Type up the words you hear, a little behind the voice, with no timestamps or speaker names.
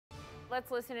Let's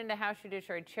listen into House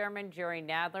Judiciary Chairman Jerry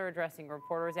Nadler addressing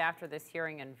reporters after this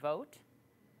hearing and vote.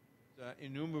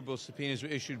 Innumerable subpoenas were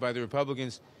issued by the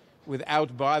Republicans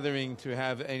without bothering to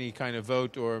have any kind of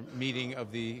vote or meeting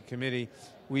of the committee.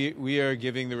 We are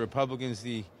giving the Republicans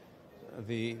the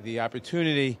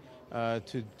opportunity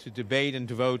to debate and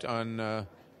to vote on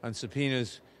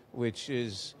subpoenas, which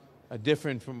is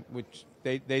different from which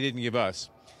they didn't give us.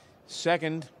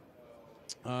 Second,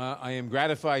 I am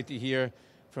gratified to hear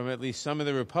from at least some of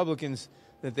the Republicans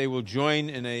that they will join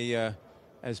in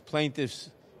as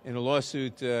plaintiffs in a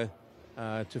lawsuit to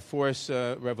force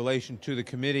revelation to the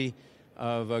committee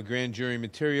of grand jury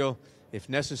material if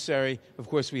necessary. Of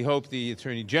course, we hope the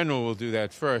Attorney General will do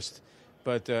that first,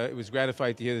 but it was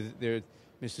gratified to hear that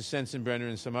Mr. Sensenbrenner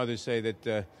and some others say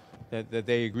that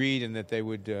they agreed and that they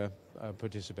would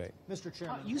participate. Mr.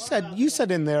 Chairman, you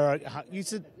said in there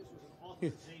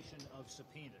authorization of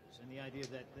subpoenas and the idea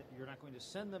that you're not going to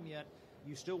send them yet.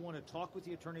 You still want to talk with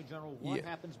the Attorney General. What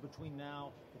happens between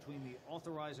the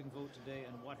authorizing vote today,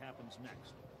 and what happens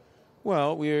next?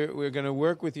 Well, we're going to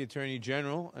work with the Attorney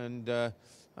General and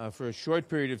for a short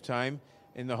period of time,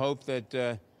 in the hope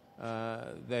that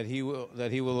he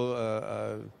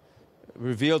will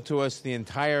reveal to us the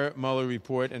entire Mueller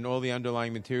report and all the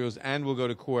underlying materials, and we'll go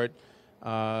to court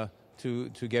to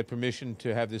get permission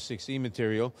to have the 6E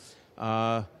material.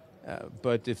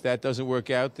 But if that doesn't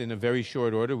work out in a very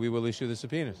short order, we will issue the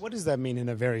subpoenas. What does that mean in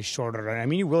a very short order? I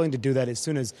mean, you're willing to do that as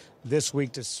soon as this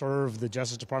week to serve the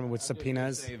Justice Department with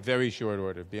subpoenas? A very short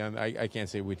order. Beyond, I can't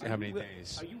say how many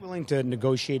days. Are you willing to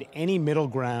negotiate any middle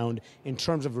ground in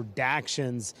terms of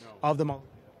redactions of them?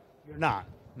 You're not.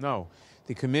 No.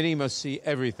 The committee must see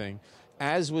everything,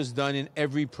 as was done in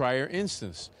every prior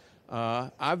instance.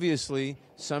 Obviously,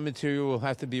 some material will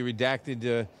have to be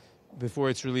redacted before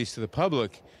it's released to the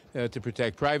public to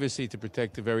protect privacy, to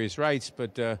protect the various rights.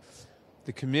 But the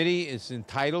committee is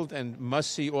entitled and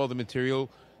must see all the material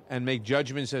and make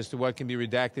judgments as to what can be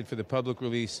redacted for the public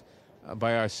release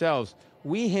by ourselves.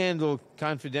 We handle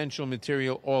confidential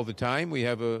material all the time. We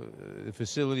have the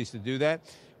facilities to do that.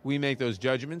 We make those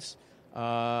judgments,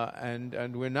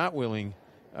 and we're not willing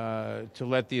to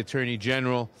let the Attorney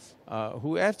General,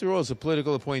 who, after all, is a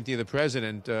political appointee of the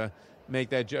President, make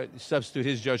that substitute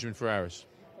his judgment for ours.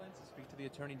 Do you plan to speak to the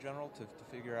Attorney General to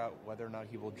figure out whether or not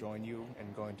he will join you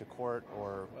in going to court,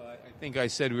 or? Well, I think I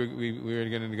said we were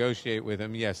going to negotiate with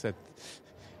him. Yes, that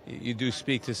you do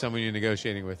speak to someone you're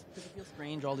negotiating with. Does it feel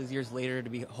strange all these years later to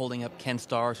be holding up Ken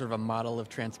Starr, sort of a model of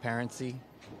transparency?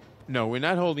 No, we're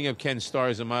not holding up Ken Starr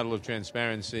as a model of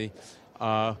transparency.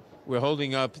 We're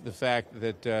holding up the fact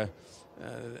that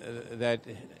that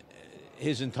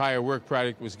his entire work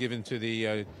product was given to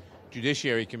the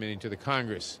Judiciary Committee, to the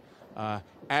Congress,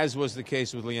 as was the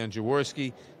case with Leon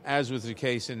Jaworski, as was the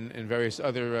case in various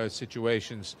other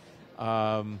situations,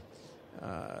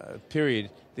 period.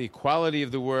 The quality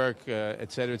of the work,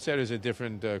 et cetera, is a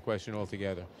different question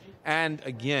altogether. And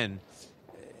again,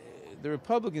 the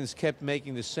Republicans kept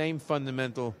making the same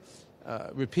fundamental,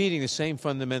 repeating the same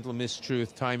fundamental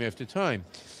mistruth time after time.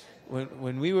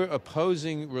 When we were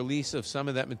opposing release of some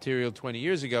of that material 20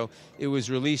 years ago, it was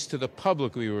released to the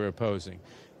public we were opposing,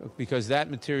 because that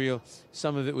material,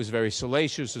 some of it was very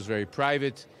salacious, was very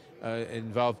private,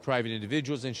 involved private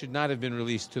individuals, and should not have been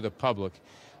released to the public.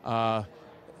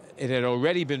 It had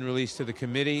already been released to the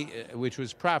committee, which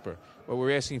was proper. What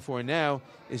we're asking for now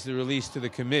is the release to the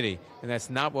committee, and that's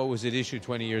not what was at issue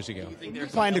 20 years ago. You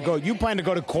plan to go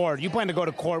to court. You plan to go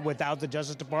to court without the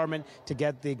Justice Department to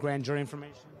get the grand jury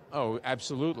information? Oh,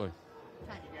 absolutely.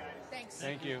 Thanks.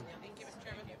 Thank you. Thank you, Mr.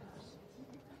 Chairman.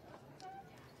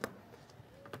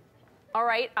 All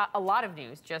right, a lot of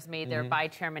news just made there by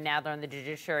Chairman Nadler on the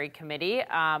Judiciary Committee.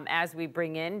 As we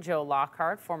bring in Joe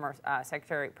Lockhart, former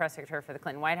press secretary for the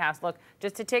Clinton White House. Look,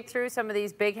 just to tick through some of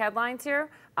these big headlines here,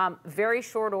 very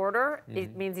short order.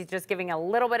 It means he's just giving a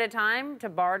little bit of time to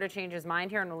Barr to change his mind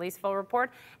here and release full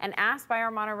report. And asked by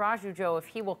Armana Raju, Joe, if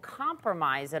he will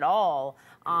compromise at all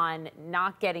on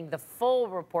not getting the full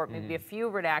report, maybe a few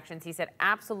redactions. He said,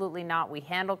 absolutely not. We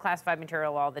handle classified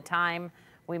material all the time.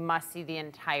 We must see the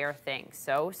entire thing.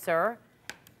 So, sir,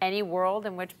 any world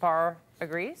in which Barr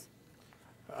agrees?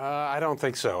 I don't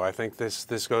think so. I think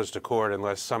this goes to court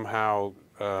unless somehow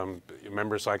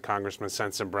members like Congressman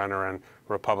Sensenbrenner and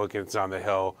Republicans on the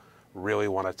Hill really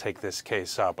want to take this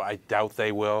case up. I doubt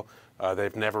they will.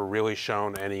 They've never really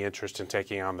shown any interest in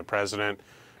taking on the president.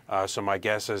 So my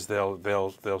guess is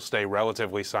they'll stay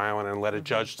relatively silent and let a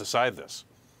judge decide this.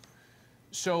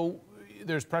 So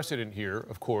there's precedent here,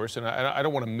 of course, and I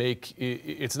don't want to make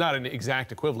it's not an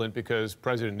exact equivalent because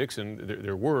President Nixon,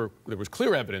 there was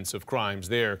clear evidence of crimes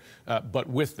there, but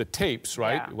with the tapes,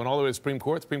 right? Yeah. Went all the way to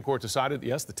the Supreme Court decided,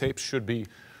 yes, the tapes should be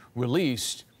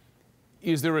released.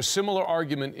 Is there a similar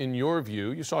argument in your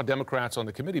view? You saw Democrats on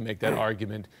the committee make that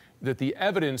argument that the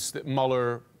evidence that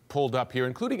Mueller pulled up here,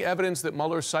 including evidence that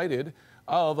Mueller cited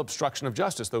of obstruction of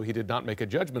justice, though he did not make a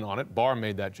judgment on it, Barr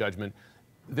made that judgment,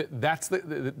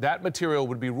 that material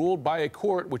would be ruled by a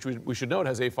court, which we should note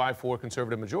has a 5-4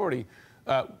 conservative majority.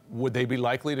 Would they be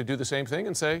likely to do the same thing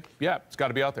and say, yeah, it's got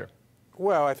to be out there?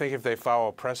 Well, I think if they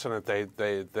follow precedent,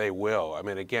 they will. I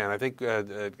mean, again, I think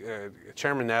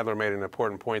Chairman Nadler made an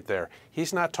important point there.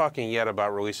 He's not talking yet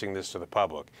about releasing this to the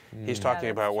public. He's talking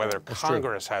about whether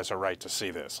Congress has a right to see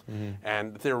this.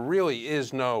 And there really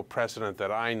is no precedent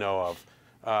that I know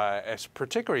of,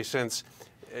 particularly since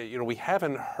we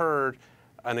haven't heard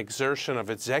an exertion of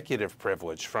executive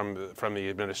privilege from the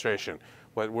administration.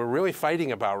 What we're really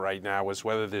fighting about right now is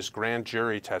whether this grand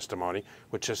jury testimony,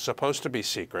 which is supposed to be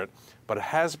secret, but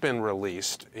has been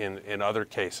released in other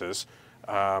cases,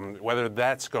 whether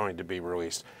that's going to be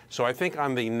released. So I think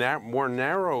on the more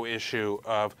narrow issue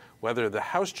of whether the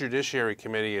House Judiciary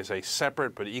Committee is a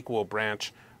separate but equal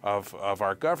branch of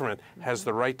our government, has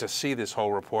the right to see this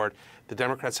whole report, the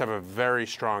Democrats have a very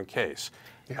strong case.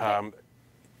 Go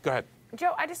ahead.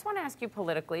 Joe, I just want to ask you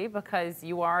politically, because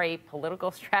you are a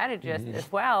political strategist as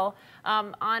well,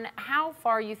 on how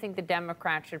far you think the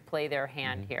Democrats should play their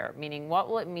hand here, meaning what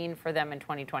will it mean for them in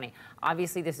 2020?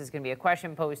 Obviously, this is going to be a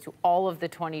question posed to all of the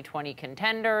 2020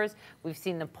 contenders. We've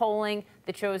seen the polling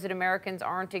that shows that Americans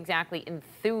aren't exactly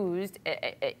enthused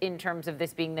in terms of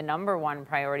this being the #1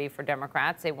 priority for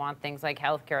Democrats. They want things like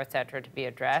health care, et cetera, to be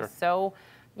addressed. So,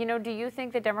 do you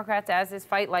think the Democrats, as this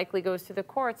fight likely goes to the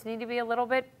courts, need to be a little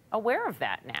bit aware of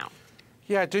that now?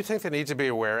 Yeah, I do think they need to be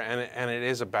aware, and it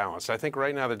is a balance. I think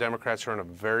right now the Democrats are in a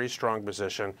very strong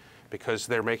position because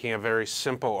they're making a very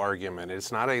simple argument.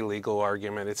 It's not a legal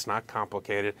argument. It's not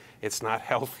complicated. It's not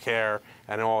health care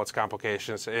and all its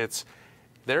complications.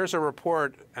 There's a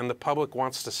report, and the public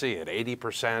wants to see it.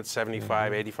 80%,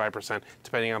 75, 85%,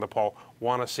 depending on the poll,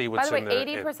 want to see what's in there. By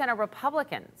the way, 80% of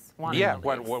Republicans want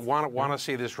to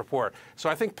see this report. So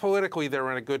I think politically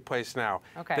they're in a good place now.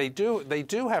 Okay. They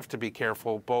do have to be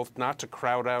careful, both not to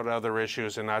crowd out other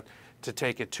issues and not to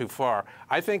take it too far.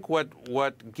 I think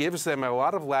what gives them a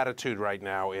lot of latitude right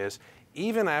now is,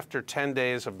 even after 10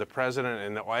 days of the president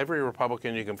and every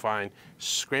Republican you can find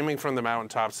screaming from the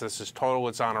mountaintops, this is total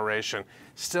exoneration,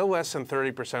 still less than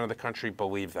 30% of the country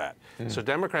believe that. So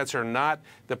Democrats are not,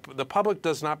 the public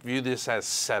does not view this as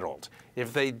settled.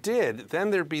 If they did,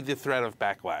 then there'd be the threat of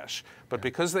backlash. But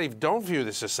because they don't view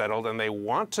this as settled and they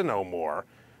want to know more,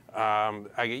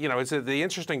 it's the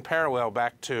interesting parallel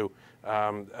back to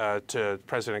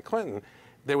President Clinton.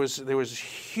 There was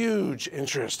huge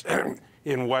interest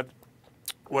in what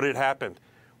had happened.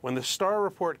 When the Starr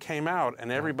report came out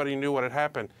and everybody knew what had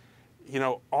happened,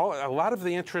 a lot of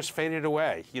the interest faded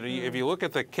away. If you look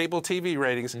at the cable TV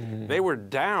ratings, they were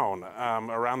down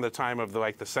around the time of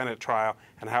the Senate trial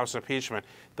and House impeachment.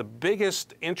 The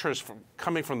biggest interest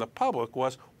coming from the public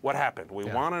was what happened. We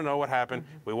want to know what happened.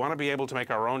 We want to be able to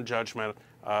make our own judgment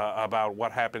about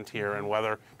what happened here and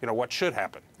whether, what should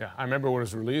happen. Yeah, I remember when it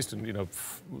was released and,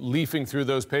 leafing through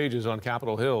those pages on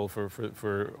Capitol Hill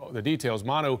for the details.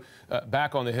 Manu,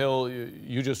 back on the Hill,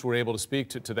 you just were able to speak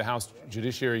to the House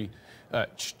Judiciary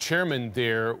chairman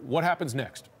there. What happens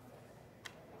next?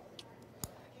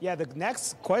 Yeah, the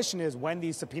next question is when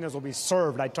these subpoenas will be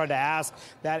served. I tried to ask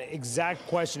that exact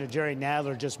question to Jerry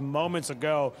Nadler just moments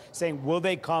ago, saying, will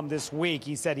they come this week?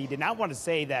 He said he did not want to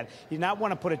say that. He did not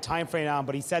want to put a time frame on,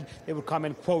 but he said they would come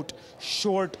in, quote,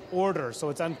 short order. So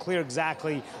it's unclear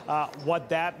exactly what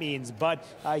that means. But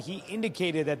he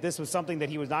indicated that this was something that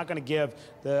he was not going to give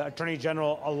the Attorney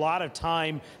General a lot of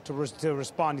time to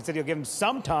respond. He said he'll give him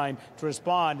some time to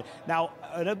respond. Now,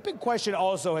 a big question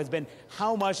also has been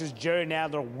how much is Jerry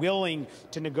Nadler willing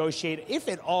to negotiate, if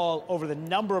at all, over the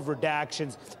number of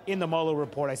redactions in the Mueller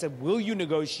report. I said, will you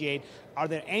negotiate? Are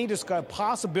there any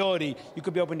possibility you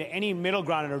could be open to any middle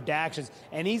ground in redactions?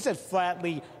 And he said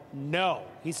flatly, no.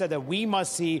 He said that we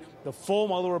must see the full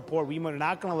Mueller report. We are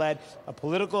not going to let a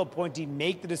political appointee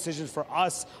make the decisions for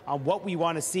us on what we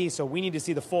want to see. So we need to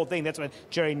see the full thing. That's what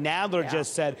Jerry Nadler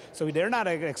just said. So they're not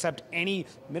going to accept any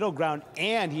middle ground.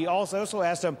 And he also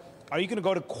asked him, are you going to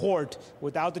go to court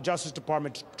without the Justice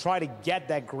Department to try to get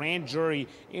that grand jury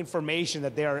information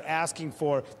that they are asking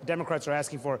for, the Democrats are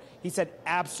asking for? He said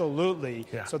absolutely.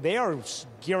 Yeah. So they are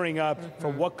gearing up for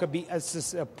what could be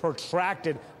a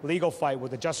protracted legal fight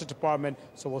with the Justice Department.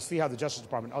 So we'll see how the Justice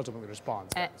Department ultimately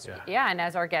responds. Yeah, and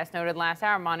as our guest noted last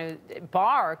hour, Manu,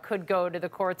 Barr could go to the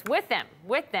courts with them,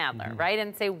 with Nadler, right,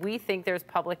 and say, we think there's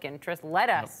public interest. Let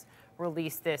us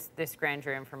release this grand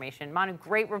jury information. Manu,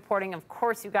 great reporting. Of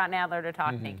course, you got Nadler to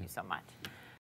talk. Thank you so much.